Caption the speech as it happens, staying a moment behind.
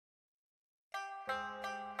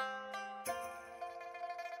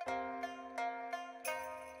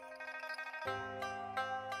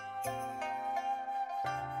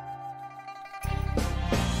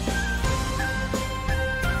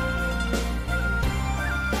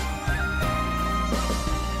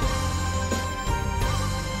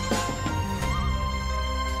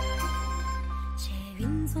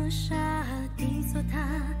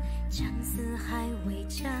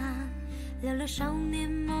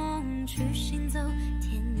去行走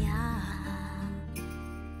天涯。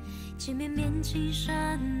见面面青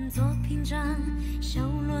山做屏障，笑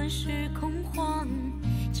乱时空慌，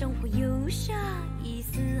江湖游下一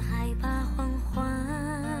丝害怕惶惶，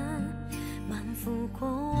满腹过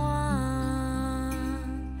往。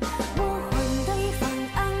我换得一方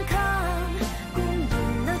安康，共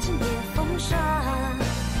饮了今夜风沙，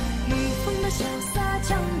御风的潇洒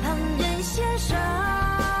将旁人写上，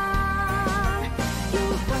又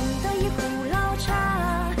换得一壶老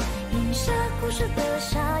茶，饮下故事的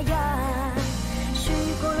沙哑，许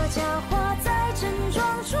过了佳话再郑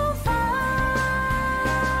庄出发。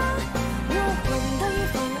我换得一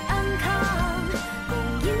方安康，共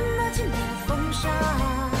饮了今夜风沙，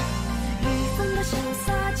御风的潇洒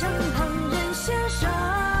将旁人写上，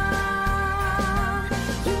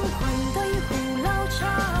又换得一壶老茶，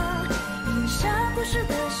饮下故事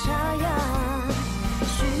的沙哑，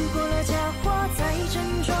许过了佳话再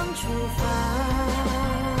郑庄出发。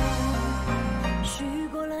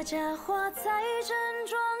佳话在郑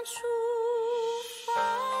庄出发。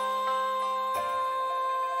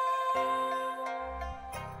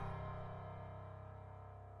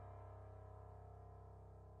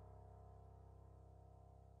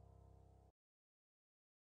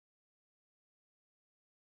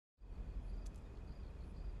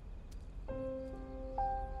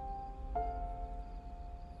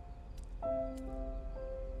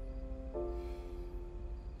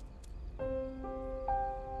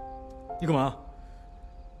你干嘛？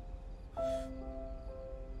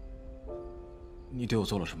你对我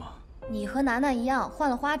做了什么？你和楠楠一样患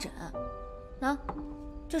了花疹。那，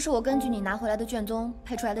这是我根据你拿回来的卷宗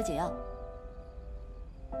配出来的解药。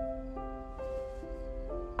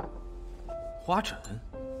花疹？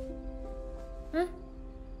嗯。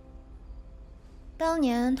当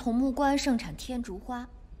年桐木关盛产天竺花，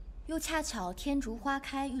又恰巧天竺花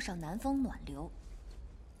开遇上南风暖流，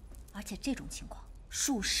而且这种情况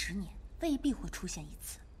数十年未必会出现一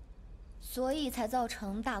次，所以才造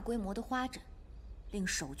成大规模的花疹，令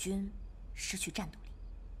守军失去战斗力。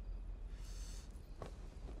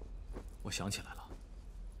我想起来了，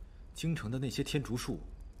京城的那些天竺树，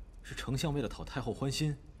是丞相为了讨太后欢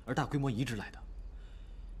心而大规模移植来的。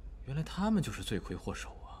原来他们就是罪魁祸首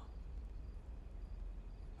啊！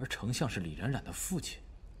而丞相是李冉冉的父亲，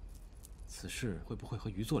此事会不会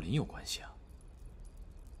和于作霖有关系啊？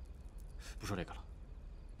不说这个了。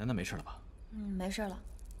楠楠没事了吧？没事了，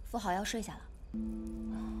敷好药睡下了。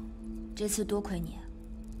这次多亏你，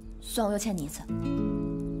算我又欠你一次。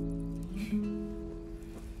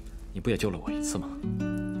你不也救了我一次吗？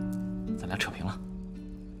咱俩扯平了。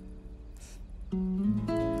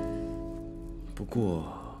不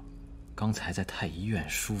过，刚才在太医院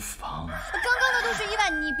书房，刚刚的都是意外，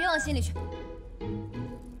你别往心里去。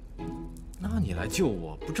那你来救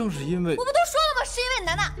我，不正是因为……我不都说了吗？是因为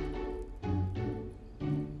楠楠。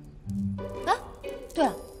对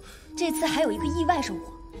了，这次还有一个意外收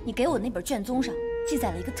获。你给我的那本卷宗上记载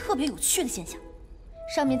了一个特别有趣的现象，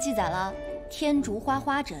上面记载了天竺花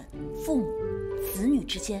花疹父母、子女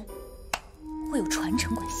之间会有传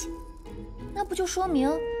承关系，那不就说明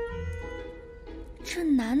这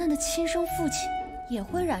楠楠的亲生父亲也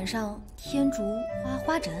会染上天竺花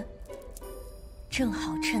花疹？正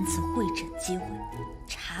好趁此会诊机会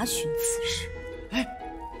查询此事。哎，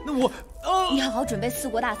那我……你好好准备四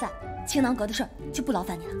国大赛。青囊阁的事儿就不劳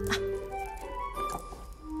烦你了啊！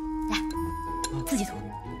来，自己涂。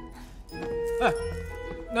哎，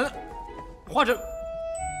楠楠，花疹。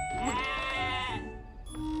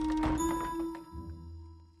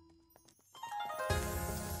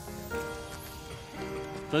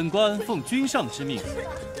本官奉君上之命，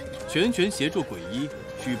全权协助鬼医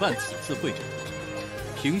举办此次会诊，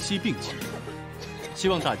平息病情。希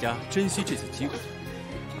望大家珍惜这次机会，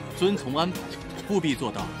遵从安排，务必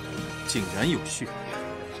做到井然有序。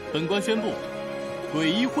本官宣布，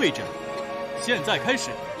鬼医会诊现在开始。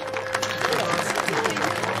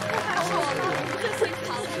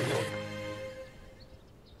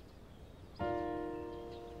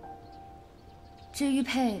这玉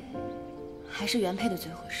佩还是原配的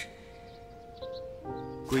最合适。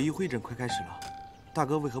鬼医会诊快开始了，大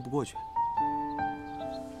哥为何不过去？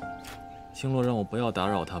青洛让我不要打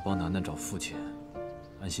扰他，帮楠楠找父亲，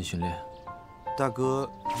安心训练。大哥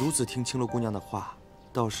如此听青洛姑娘的话，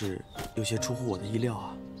倒是有些出乎我的意料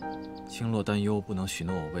啊。青洛担忧不能许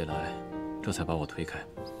诺我未来，这才把我推开。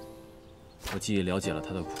我既了解了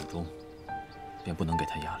他的苦衷，便不能给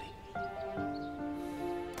他压力。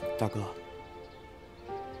大哥，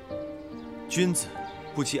君子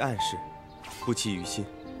不欺暗室，不欺于心，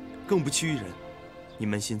更不欺于人。你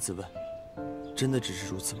扪心自问，真的只是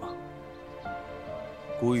如此吗？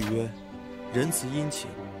古语曰：“仁慈殷勤，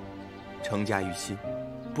成家于心，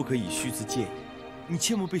不可以虚自介意。”你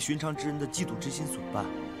切莫被寻常之人的嫉妒之心所绊。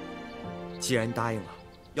既然答应了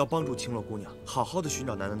要帮助青洛姑娘好好的寻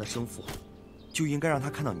找楠楠的生父，就应该让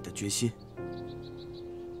她看到你的决心。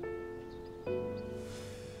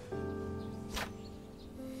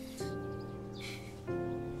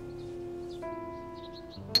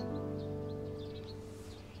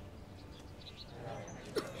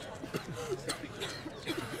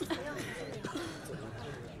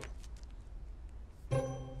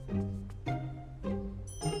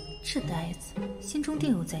这呆子心中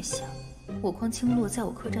定有在想，我匡青洛在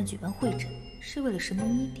我客栈举办会诊，是为了神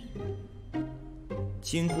农一鼎。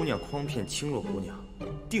金姑娘诓骗青洛姑娘，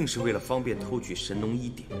定是为了方便偷取神农一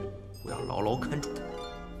鼎，我要牢牢看住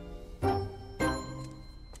她。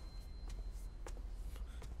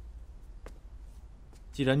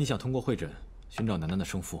既然你想通过会诊寻找楠楠的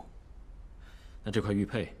生父，那这块玉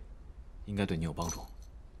佩应该对你有帮助。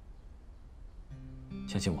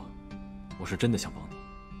相信我，我是真的想帮你。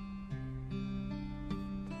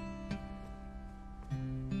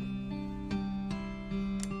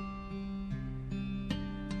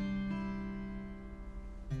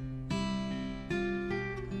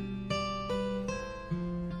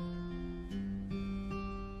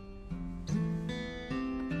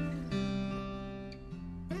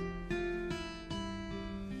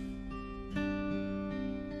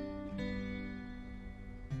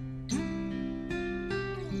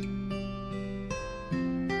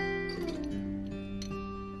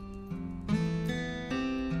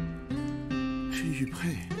玉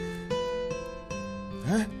佩，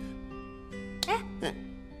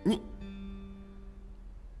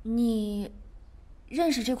你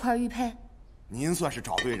认识这块玉佩？您算是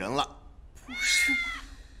找对人了。不是吧？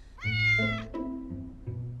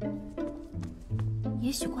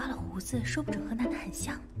也许刮了胡子，说不准和楠楠很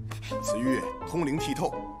像。此玉通灵剔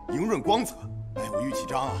透，莹润光泽。哎，我玉启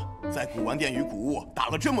章啊，在古玩店与古物打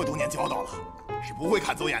了这么多年交道了，是不会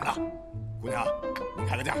看走眼的。姑娘，您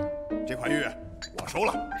开个价，这块玉我收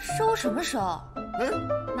了。收什么收？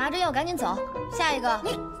拿着药赶紧走，下一个。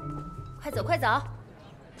你，快走快走！马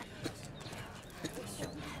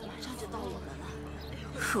上就到我们了。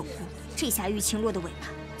可恶，这下玉清洛的尾巴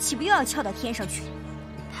岂不又要翘到天上去？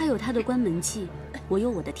他有他的关门技，我有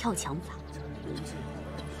我的跳墙法。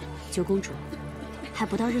九公主，还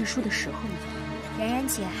不到认输的时候呢。冉冉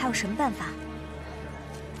姐还有什么办法？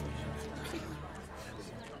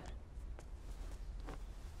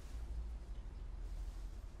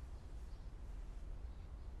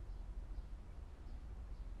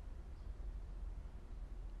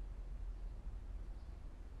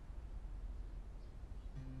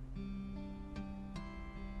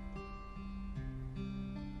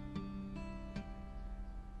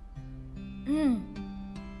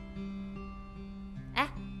哎，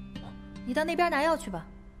你到那边拿药去吧。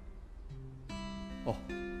哦。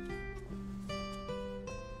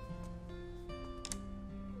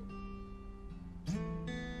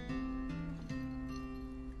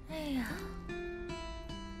哎呀，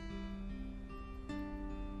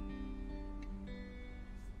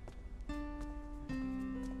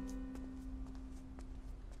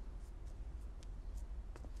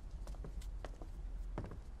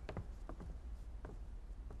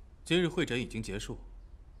今日会诊已经结束，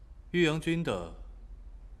玉阳君的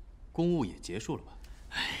公务也结束了吧？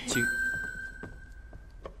请。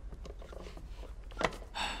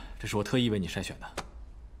这是我特意为你筛选的，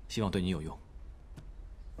希望对你有用。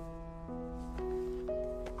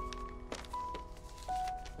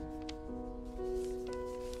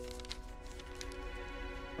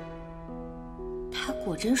他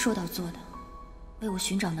果真说到做到，为我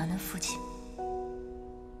寻找楠楠父亲。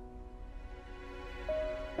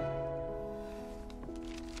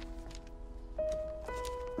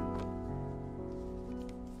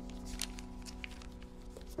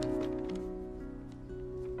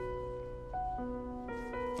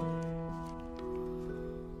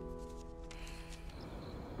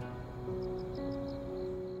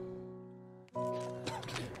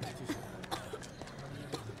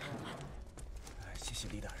谢谢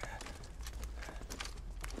李大人。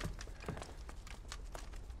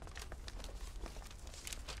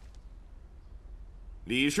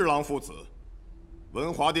李侍郎父子，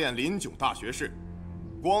文华殿临炯大学士，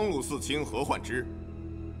光禄寺卿何焕之，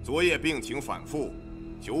昨夜病情反复，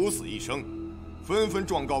九死一生，纷纷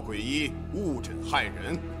状告鬼医误诊害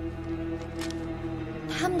人。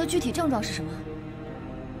他们的具体症状是什么？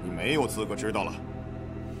你没有资格知道了，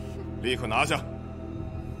立刻拿下！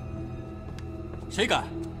谁敢？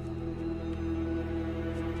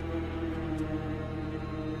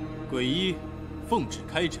鬼医奉旨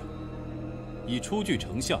开诊，已出具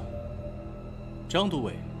成效。张都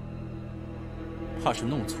尉，怕是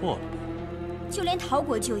弄错了吧？就连陶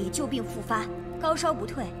国舅也旧病复发，高烧不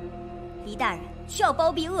退，黎大人需要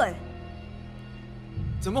包庇恶人。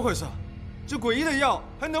怎么回事？这诡异的药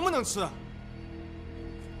还能不能吃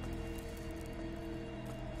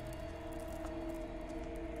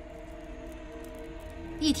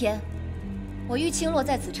？1天，我玉清洛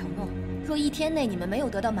在此承诺，若1天内你们没有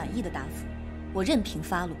得到满意的答复，我任凭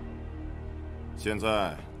发落。现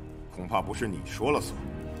在恐怕不是你说了算。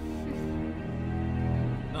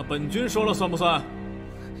那本君说了算不算？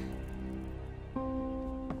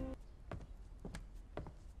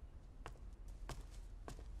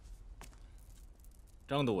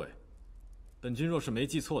张都尉，本君若是没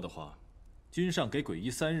记错的话，君上给鬼医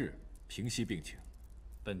3日平息病情，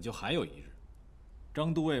本就还有1日。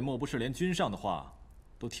张都尉莫不是连君上的话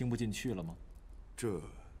都听不进去了吗？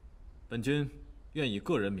本君愿以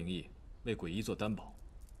个人名义为鬼医做担保。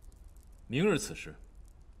明日此时，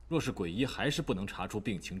若是鬼医还是不能查出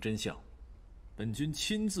病情真相，本君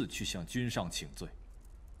亲自去向君上请罪，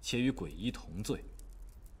且与鬼医同罪。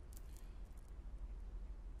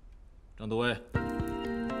张都尉，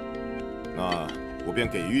那我便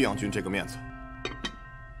给玉阳君这个面子。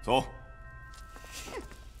走。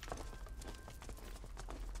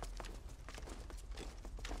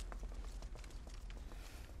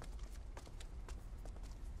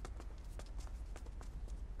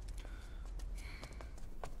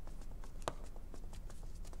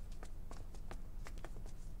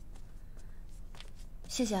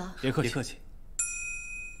谢谢啊。别客气，别客气。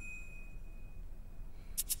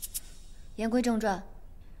言归正传，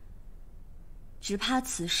只怕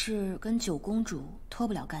此事跟九公主脱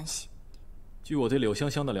不了干系。据我对柳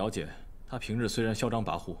香香的了解，她平日虽然嚣张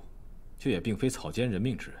跋扈，却也并非草菅人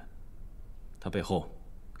命之人。她背后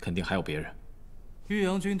肯定还有别人。玉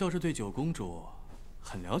阳君倒是对九公主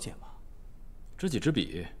很了解嘛。知己知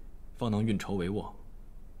彼，方能运筹帷幄。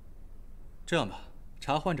这样吧，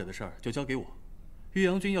查患者的事儿就交给我。玉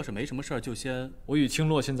阳君要是没什么事儿，就先……我与青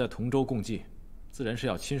洛现在同舟共济，自然是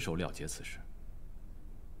要亲手了结此事。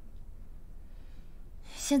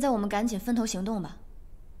现在我们赶紧分头行动吧，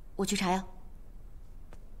我去查药。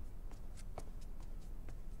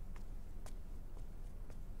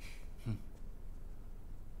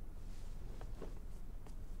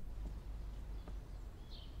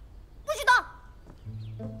不许动！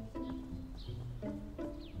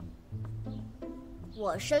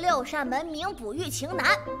我是六扇门名捕玉情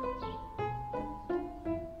男。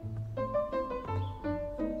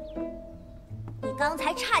你刚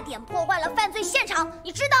才差点破坏了犯罪现场，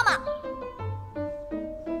你知道吗？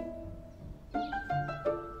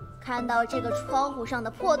看到这个窗户上的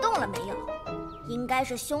破洞了没有？应该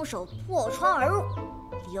是凶手破窗而入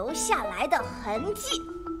留下来的痕迹。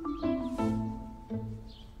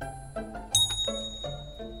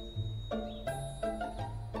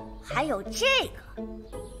还有这个，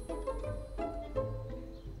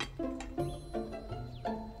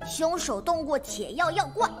凶手动过解药药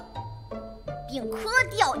罐，并磕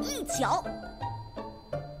掉一角。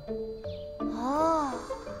哦，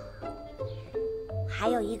还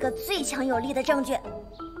有一个最强有力的证据，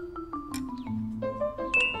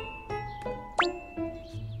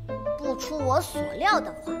不出我所料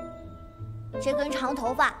的话，这根长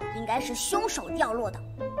头发应该是凶手掉落的。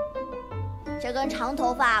这根长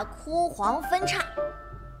头发枯黄分叉，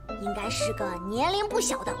应该是个年龄不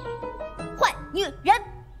小的坏女人。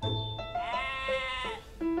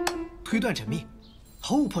推断缜密，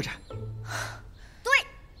毫无破绽。对，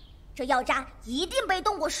这药渣一定被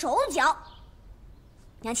动过手脚。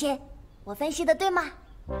娘亲，我分析的对吗？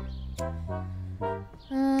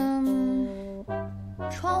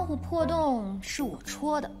窗户破洞是我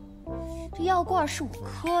戳的，这药罐是我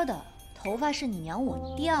磕的，头发是你娘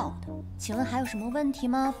我掉的。请问还有什么问题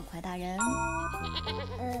吗，捕快大人？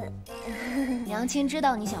娘亲知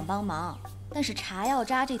道你想帮忙，但是查药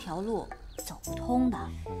渣这条路走不通的。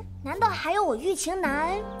难道还有我玉情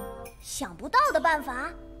男想不到的办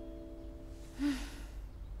法？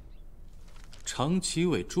常启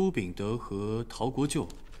伟、朱秉德和陶国舅，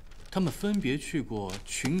他们分别去过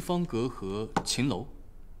群芳阁和秦楼。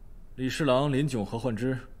李侍郎、林炯和焕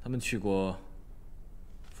之，他们去过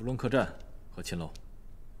芙蓉客栈和秦楼。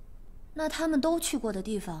那他们都去过的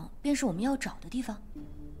地方，便是我们要找的地方。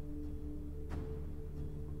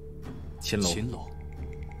秦楼。秦楼。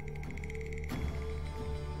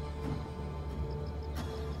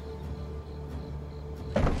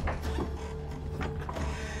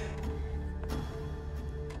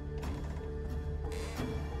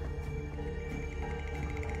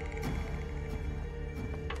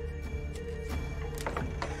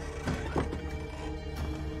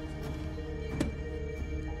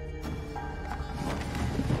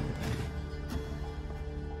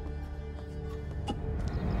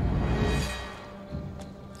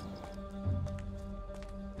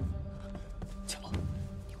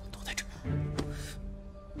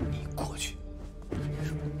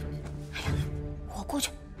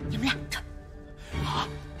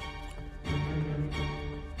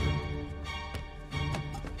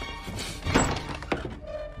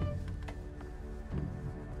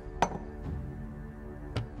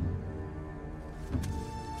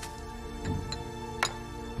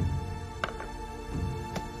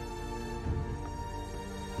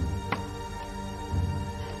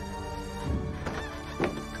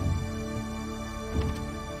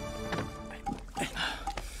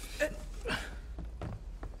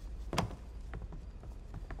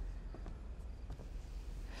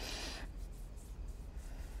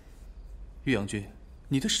玉阳君，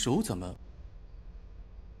你的手怎么？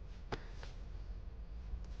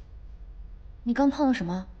你刚碰了什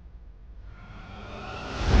么？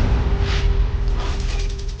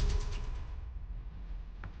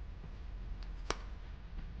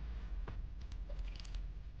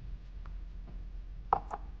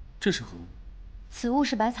这是何物？此物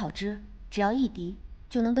是百草汁，只要一滴，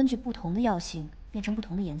就能根据不同的药性变成不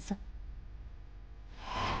同的颜色。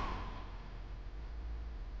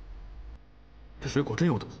这水果真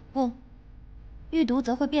有毒？不，遇毒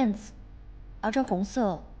则会变紫，而这红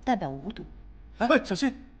色代表无毒。哎，小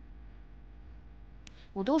心！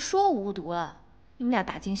我都说无毒了，你们俩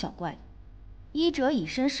大惊小怪的。医者以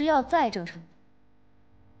身试药再正常。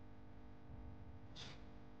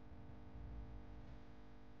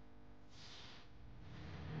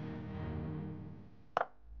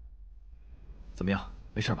怎么样？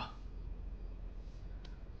没事吧？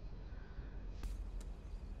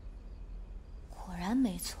果然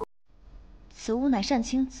没错，此物乃善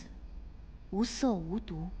青子，无色无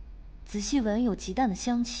毒，仔细闻有极淡的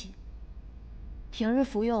香气。平日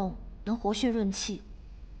服用能活血润气，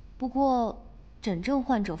不过诊症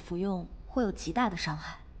患者服用会有极大的伤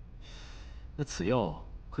害。那此药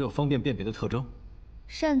可有方便辨别的特征？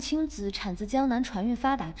善青子产自江南船运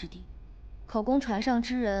发达之地，可供船上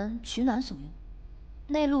之人取暖所用。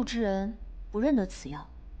内陆之人不认得此药，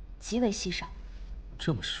极为稀少。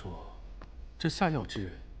这么说，这下药之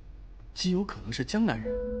人极有可能是江南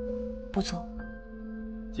人。不错。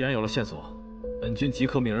既然有了线索，本军即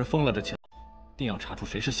刻命人封了这秦，定要查出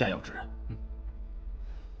谁是下药之人。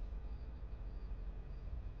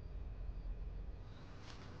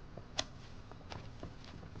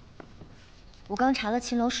我刚查了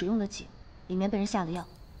秦楼使用的井，里面被人下了药，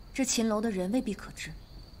这秦楼的人未必可知。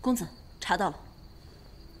公子，查到了。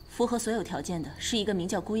符合所有条件的是一个名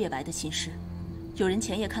叫孤夜白的琴师，有人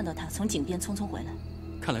前夜看到他从井边匆匆回来。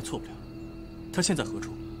看来错不了。他现在何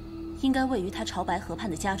处？应该位于他朝白河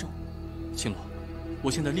畔的家中。青罗，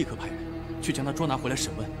我现在立刻派人去将他捉拿回来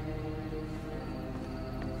审问。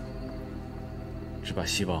只把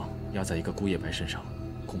希望压在一个孤夜白身上，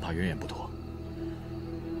恐怕远远不妥。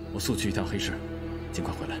我速去一趟黑市，尽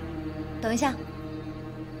快回来。等一下。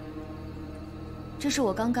这是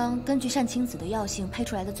我刚刚根据善青子的药性配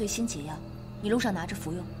出来的最新解药，你路上拿着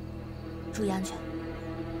服用，注意安全。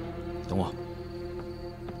等我。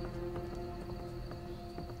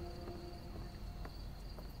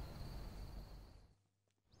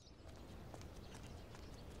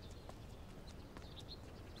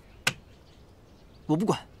我不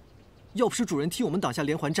管，要不是主人替我们挡下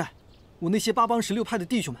连环战，我那些8帮16派的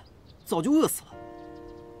弟兄们早就饿死了。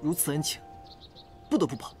如此恩情，不得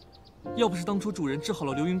不报。要不是当初主人治好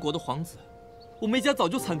了流云国的皇子，我们一家早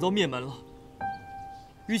就惨遭灭门了。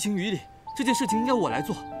于情于理，这件事情应该我来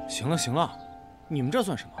做。行了行了，你们这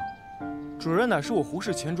算什么？主人乃是我胡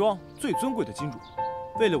氏钱庄最尊贵的金主，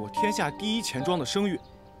为了我天下第一钱庄的声誉，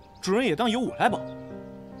主人也当由我来保。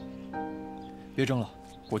别争了，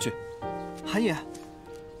我去。韩爷，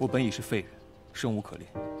我本已是废人，生无可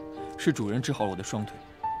恋，是主人治好了我的双腿，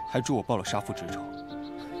还助我报了杀父之仇。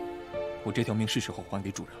我这条命是时候还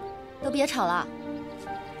给主人了。都别吵了，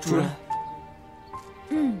主人。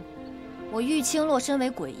我玉清洛身为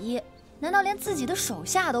鬼医，难道连自己的手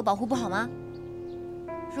下都保护不好吗？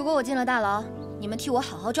如果我进了大牢，你们替我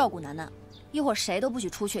好好照顾楠楠，一会儿谁都不许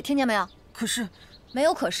出去，听见没有？可是，没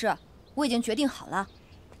有可是，我已经决定好了。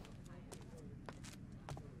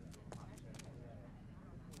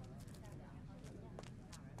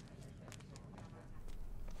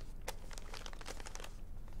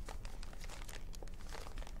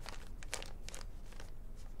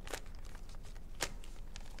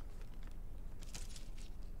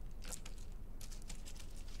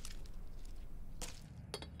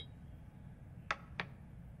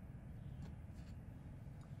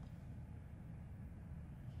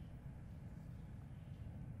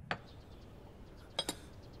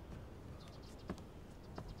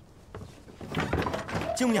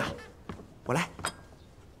金姑娘，我来。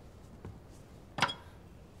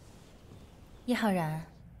叶浩然，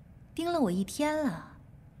盯了我一天了，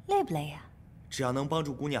累不累呀？只要能帮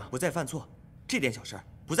助姑娘不再犯错，这点小事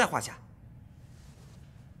不在话下。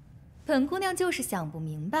本姑娘就是想不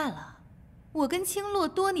明白了，我跟青洛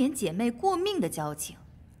多年姐妹过命的交情，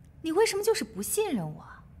你为什么就是不信任我？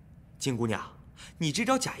金姑娘，你这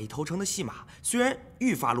招假意投诚的戏码虽然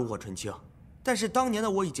愈发炉火纯青，但是当年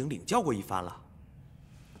的我已经领教过一番了。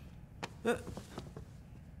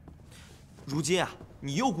如今啊，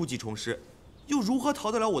你又故技重施，又如何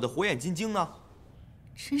逃得了我的火眼金睛呢？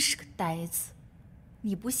真是个呆子！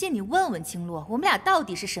你不信，你问问青洛，我们俩到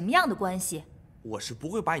底是什么样的关系？我是不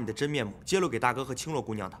会把你的真面目揭露给大哥和青洛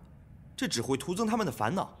姑娘的，这只会徒增他们的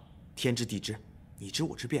烦恼。天知地知，你知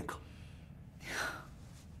我知便可。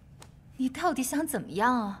你到底想怎么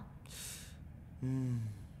样啊？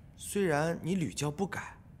虽然你屡教不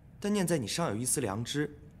改，但念在你尚有一丝良知，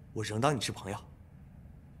我仍当你是朋友。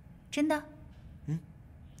真的？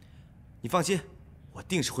你放心，我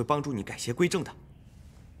定是会帮助你改邪归正的。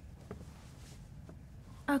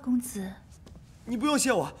二公子，你不用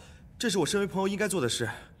谢我，这是我身为朋友应该做的事。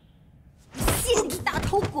谢你大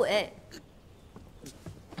头鬼！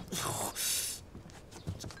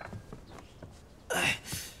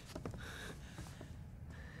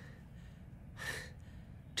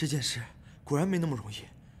这件事果然没那么容易，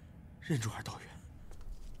任重而道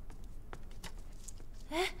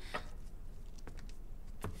远。哎，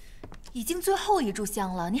已经最后一炷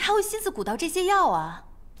香了，你还有心思鼓捣这些药啊？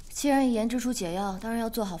既然已研制出解药，当然要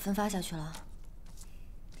做好分发下去了。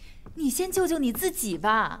你先救救你自己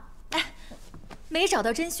吧！哎，没找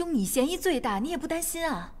到真凶，你嫌疑最大，你也不担心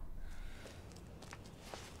啊？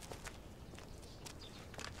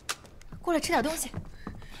过来吃点东西。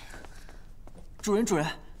主人，主人，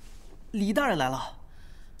李大人来了。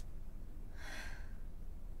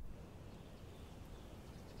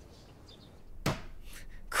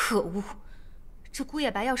可恶！这姑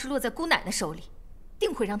爷白要是落在姑奶奶手里，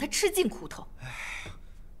定会让她吃尽苦头。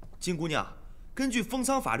金姑娘，根据封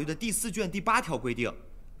仓法律的第4卷第8条规定，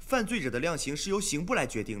犯罪者的量刑是由刑部来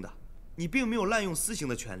决定的，你并没有滥用私刑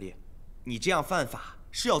的权利，你这样犯法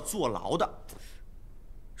是要坐牢的。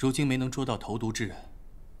如今没能捉到投毒之人，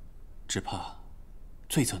只怕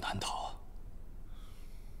罪责难逃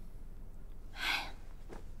啊！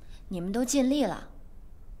你们都尽力了，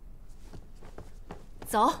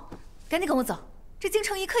走，赶紧跟我走，这京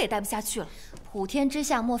城一刻也待不下去了。普天之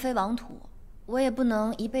下莫非王土，我也不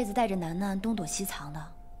能一辈子带着楠楠东躲西藏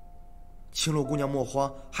的。青洛姑娘莫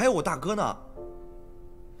慌，还有我大哥呢。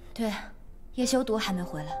对，叶修独还没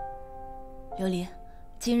回来。琉璃，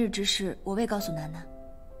今日之事我未告诉楠楠，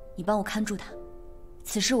你帮我看住他，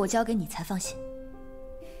此事我交给你才放心。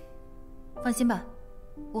放心吧，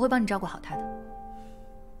我会帮你照顾好他的。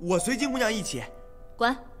我随金姑娘一起。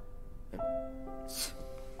滚！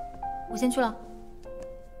我先去了。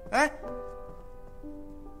哎，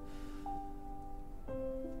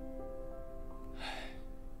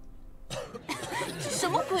什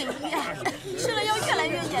么诡异啊！吃了药越来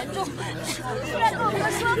越严重，突然跟我们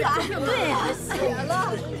的说法，对呀，血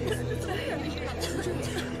了。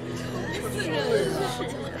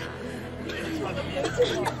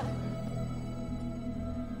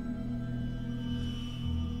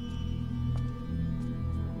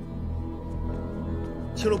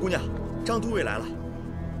青洛姑娘，张都尉来了。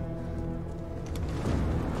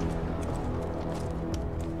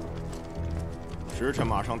时辰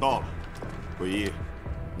马上到了，鬼医，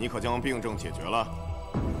你可将病症解决了？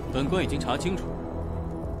本官已经查清楚，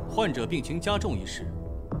患者病情加重一事，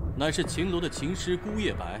乃是秦罗的琴师孤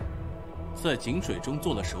叶白，在井水中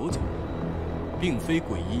做了手脚，并非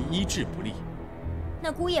鬼医医治不力。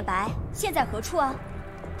那孤叶白现在何处啊？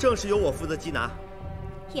正是由我负责缉拿。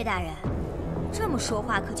叶大人，这么说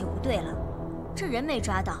话可就不对了。这人没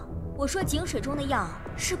抓到，我说井水中的药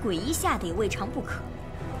是鬼医下的也未尝不可。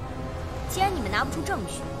既然你们拿不出证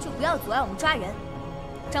据，就不要阻碍我们抓人。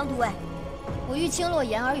张都尉，我遇青洛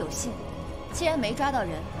言而有信，既然没抓到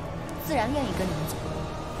人，自然愿意跟你们走。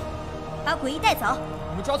把鬼医带走。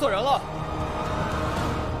你们抓错人了。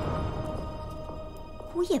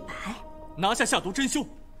孤叶白，拿下下毒真凶。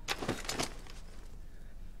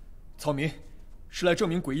草民是来证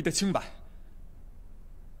明鬼医的清白。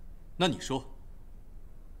那你说，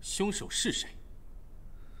凶手是谁？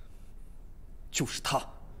就是他。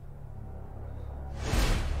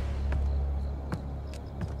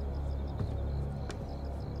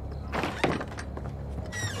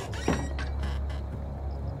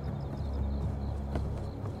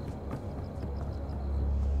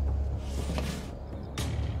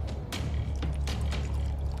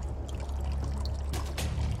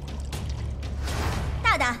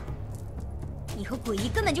大胆！你和鬼医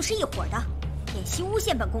根本就是一伙的，演戏诬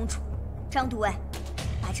陷本公主。张都尉，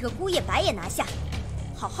把这个孤叶白也拿下，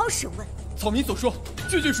好好审问。草民所说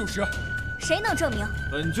句句属实。谁能证明？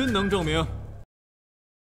本君能证明。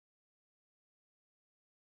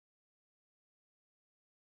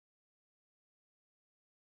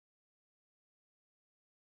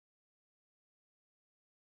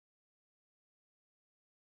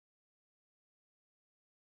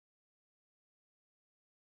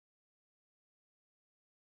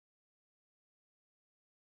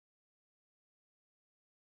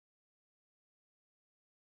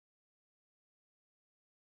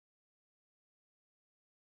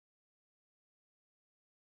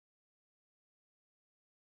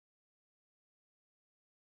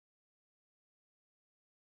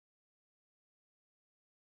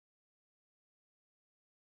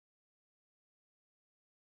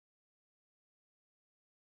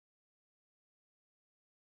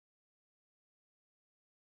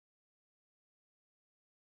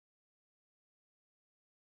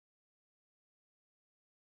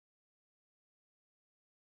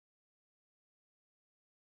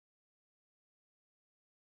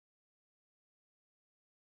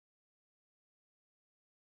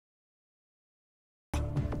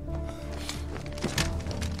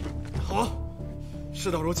好，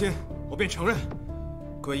事到如今，我便承认，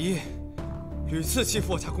鬼医屡次欺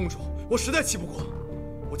负我家公主，我实在气不过，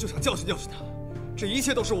我就想教训教训他。这一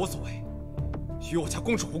切都是我所为，与我家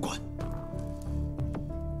公主无关。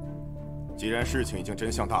既然事情已经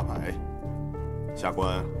真相大白，下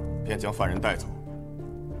官便将犯人带走。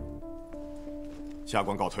下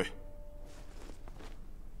官告退。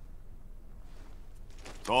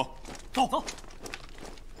走，走，走。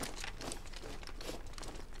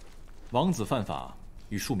王子犯法，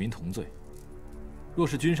与庶民同罪。若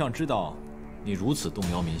是君上知道你如此动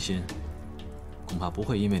摇民心，恐怕不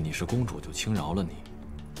会因为你是公主就轻饶了你。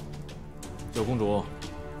九公主，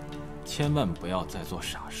千万不要再做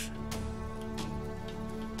傻事。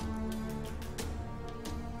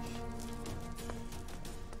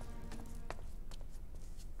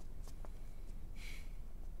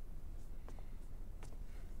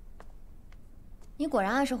你果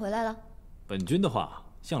然按时回来了。本君的话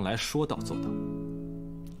向来说到做到。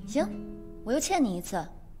行，我又欠你一次。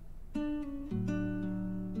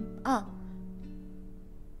啊，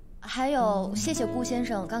还有谢谢顾先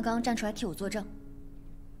生刚刚站出来替我作证，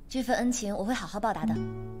这份恩情我会好好报答的。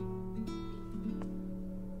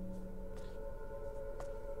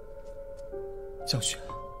江雪，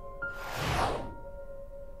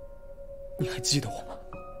你还记得我吗？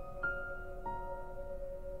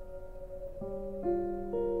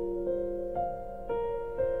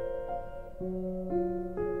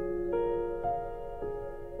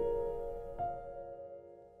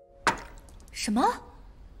什么？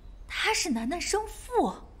他是楠楠生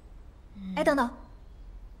父？哎，等等，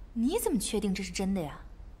你怎么确定这是真的呀？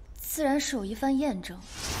自然是有一番验证。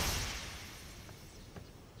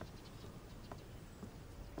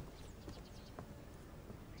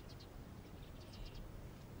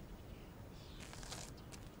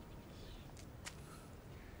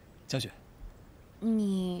江雪，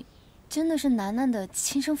你真的是楠楠的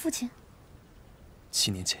亲生父亲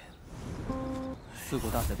？7年前，4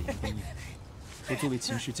国大赛的迎宾宴，我作为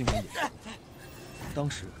秦氏进宫演出，当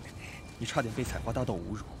时你差点被采花大盗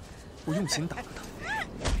侮辱，我用琴打了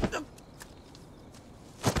他。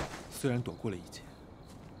虽然躲过了一劫，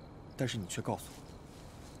但是你却告诉我，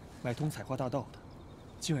买通采花大盗的，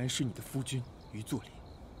竟然是你的夫君于作霖。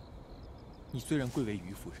你虽然贵为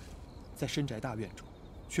于夫人，在深宅大院中，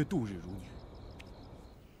却度日如年。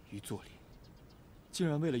于作霖，竟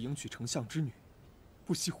然为了迎娶丞相之女，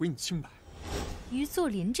不惜毁你清白。于作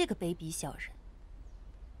霖这个卑鄙小人，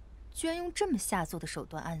居然用这么下作的手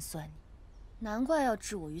段暗算你，难怪要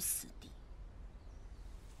置我于死地。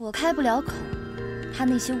我开不了口，他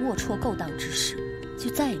那些龌龊勾当之事，就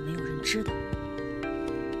再也没有人知道。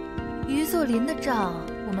于作霖的账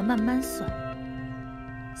我们慢慢算，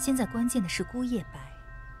现在关键的是孤夜白。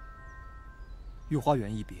御花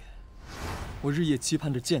园一别，我日夜期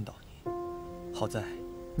盼着见到你，好在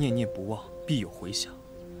念念不忘，必有回响。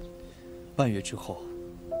半月之后，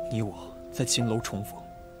你我在秦楼重逢。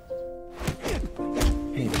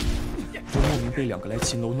那晚，我莫名被2个来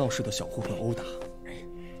秦楼闹事的小混混殴打，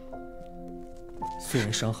虽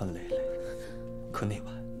然伤痕累累，可那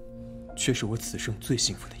晚却是我此生最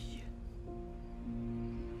幸福的一夜。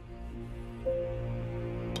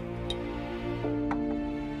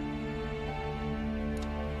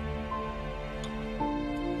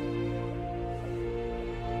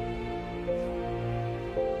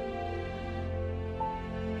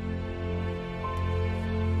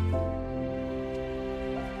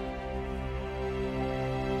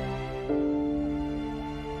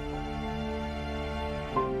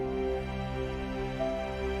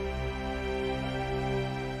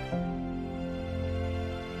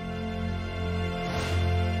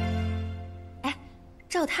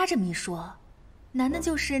照他这么一说，楠楠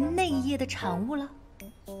就是那一夜的产物了。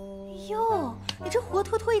哟，你这活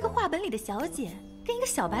脱脱一个话本里的小姐，跟一个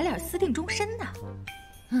小白脸私定终身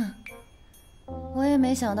呐！我也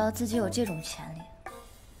没想到自己有这种潜力。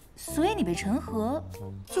所以你被陈和，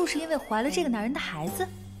就是因为怀了这个男人的孩子？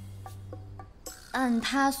按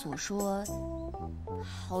他所说，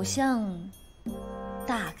好像，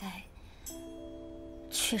大概，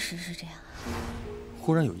确实是这样。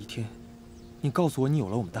忽然有一天，你告诉我你有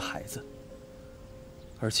了我们的孩子，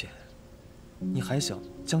而且，你还想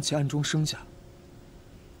将其暗中生下。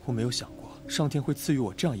我没有想过上天会赐予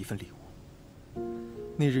我这样一份礼物。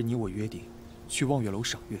那日你我约定去望月楼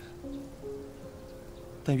赏月，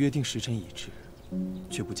但约定时辰已至，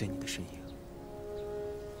却不见你的身影。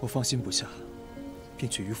我放心不下，便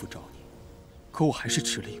去迂府找你，可我还是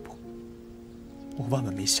迟了一步。我万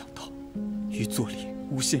万没想到，于作霖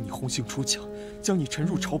诬陷你红杏出墙，将你沉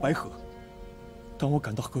入潮白河。当我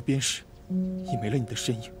赶到河边时，已没了你的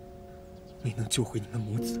身影。没能救回你们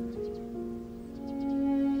母子。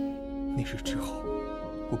那日之后，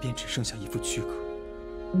我便只剩下一副躯壳，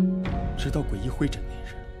直到诡异会诊那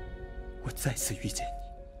日，我再次遇见你。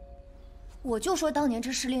我就说当年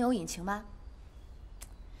这事另有隐情吧。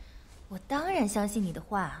我当然相信你的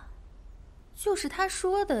话，就是他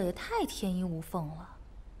说的也太天衣无缝了，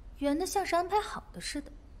圆的像是安排好的似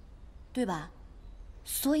的，对吧？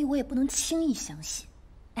所以我也不能轻易相信。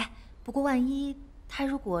哎，不过万一他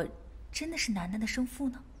如果真的是楠楠的生父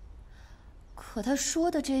呢？可他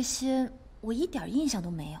说的这些，我一点印象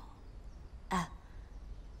都没有。哎，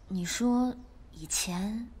你说以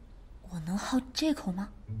前我能好这口吗？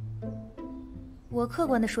我客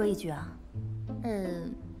观的说一句啊，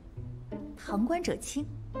旁观者清。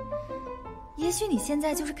也许你现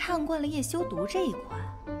在就是看惯了叶修独这一款，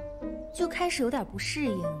就开始有点不适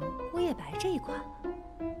应孤叶白这一款了。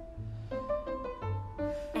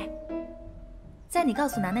哎，在你告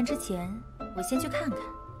诉楠楠之前，我先去看看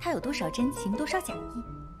他有多少真情，多少假意。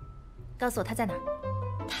告诉我他在哪儿。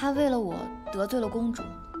他为了我得罪了公主，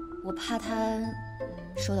我怕他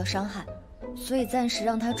受到伤害，所以暂时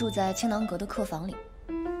让他住在青囊阁的客房里。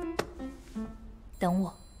等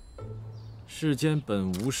我。世间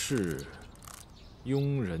本无事，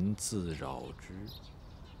庸人自扰之。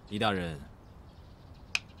李大人，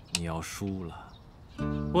你要输了。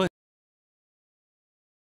我。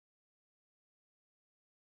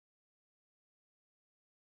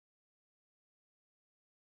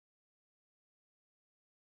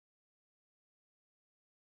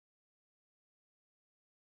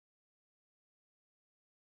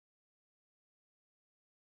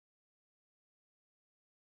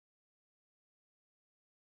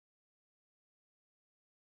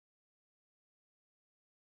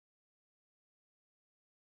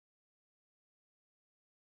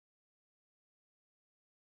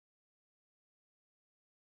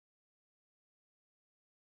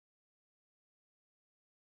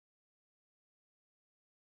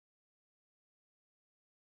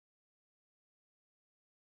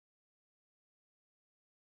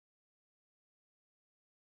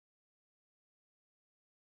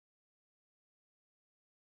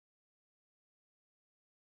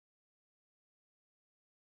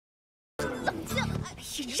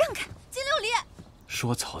你让开！金琉璃。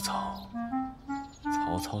说曹操，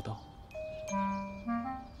曹操到。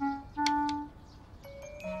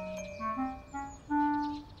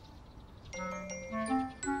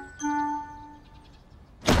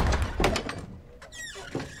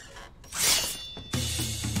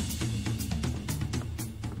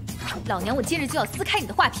老娘我今日就要撕开你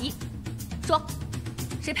的画皮！说，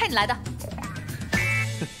谁派你来的？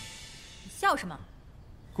你笑什么？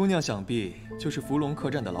姑娘想必就是福龙客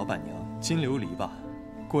栈的老板娘金琉璃吧？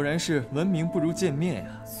果然是闻名不如见面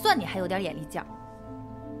呀！算你还有点眼力劲儿。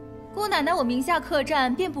姑奶奶我名下客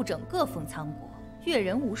栈遍布整个封仓国，阅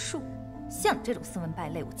人无数，像你这种斯文败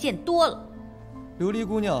类我见多了。琉璃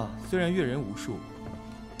姑娘虽然阅人无数，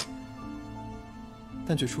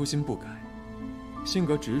但却初心不改，性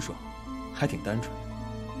格直爽，还挺单纯。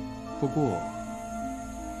不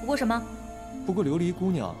过什么？不过琉璃姑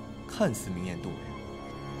娘看似明艳动人，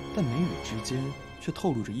但眉宇之间却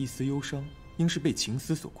透露着一丝忧伤，应是被情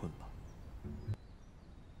丝所困吧？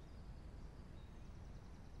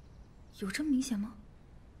有这么明显吗？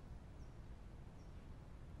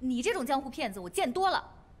你这种江湖骗子我见多了，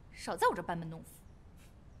少在我这班门弄斧。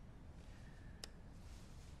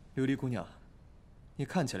琉璃姑娘，你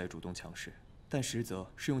看起来主动强势，但实则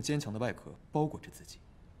是用坚强的外壳包裹着自己。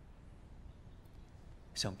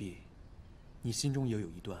想必你心中也有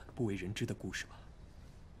一段不为人知的故事吧？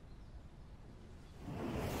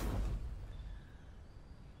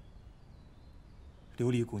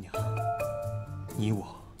琉璃姑娘，你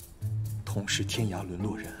我同是天涯沦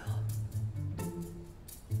落人啊！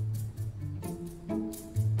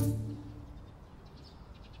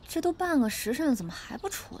这都半个时辰了，怎么还不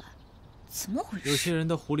出来？怎么回事？有些人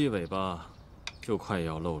的狐狸尾巴就快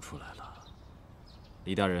要露出来了。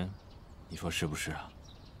李大人，你说是不是啊？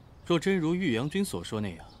若真如玉阳君所说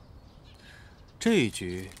那样，这一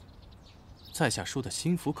局，在下输得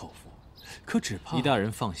心服口服，可只怕……李大人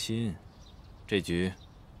放心，这局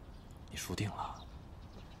你输定了。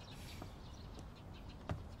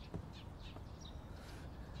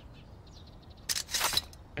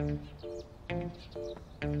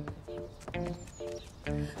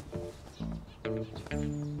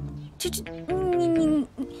你，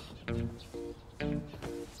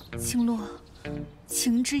青洛，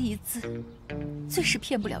情之一字，最是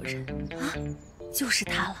骗不了人啊！就是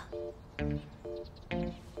他了。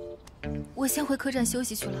我先回客栈休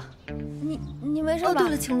息去了。你没事吧？哦，对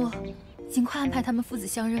了，青洛，尽快安排他们父子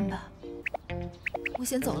相认吧。我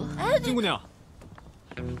先走了。哎，金姑娘，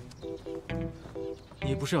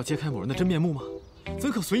你不是要揭开某人的真面目吗？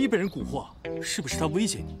怎可随意被人蛊惑？是不是他威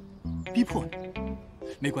胁你，逼迫你？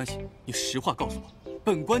没关系，你实话告诉我，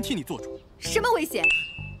本官替你做主。什么威胁？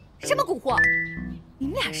什么蛊惑？你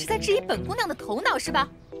们俩是在质疑本姑娘的头脑是吧？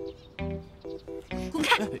滚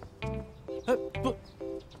开！不，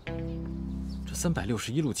这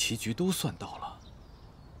361路棋局都算到了，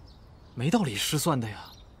没道理失算的呀。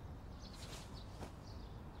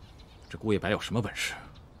这顾夜白有什么本事？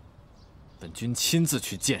本君亲自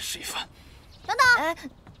去见识一番。等等，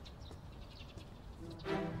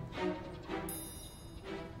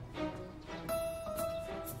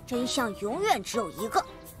真相永远只有一个。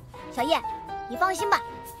小叶，你放心吧，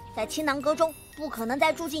在青囊阁中不可能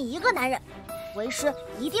再住进一个男人，为师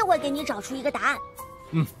一定会给你找出一个答案。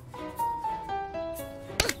嗯。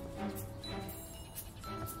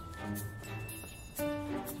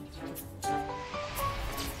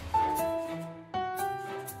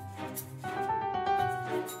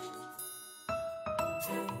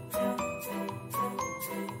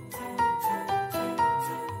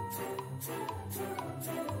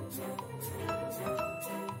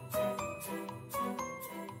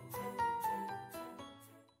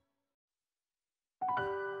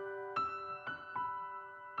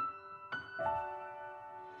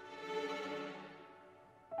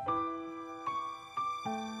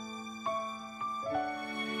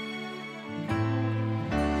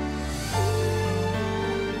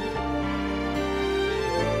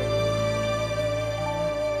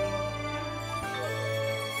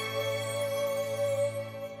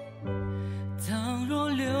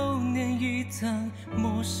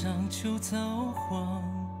陌上秋草黄，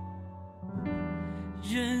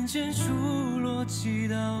人间数落几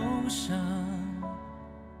道伤，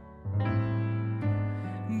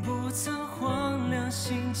不曾荒凉，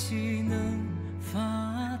心气能发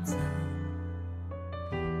藏。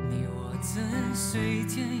你我怎随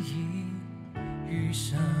天意遇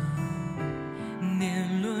上？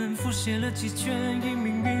年轮浮写了几卷，因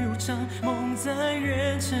命运如常，梦在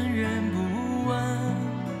缘尘缘不完。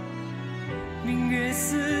明月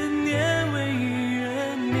思念为一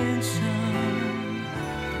人绵长，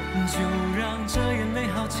就让这眼泪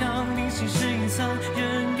好强，凝心事隐藏，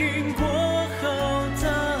任云过后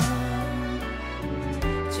荡。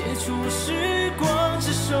借出时光，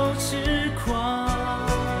执手痴狂，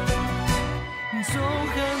纵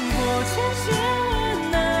横过千险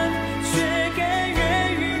难，却甘愿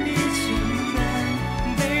与你情难。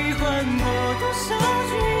悲欢过多少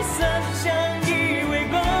聚散，相依为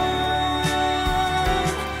伴。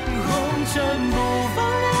尘不放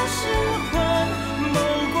了时换，眸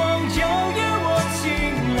光遥远我青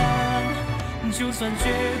蓝，就算绝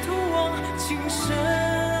途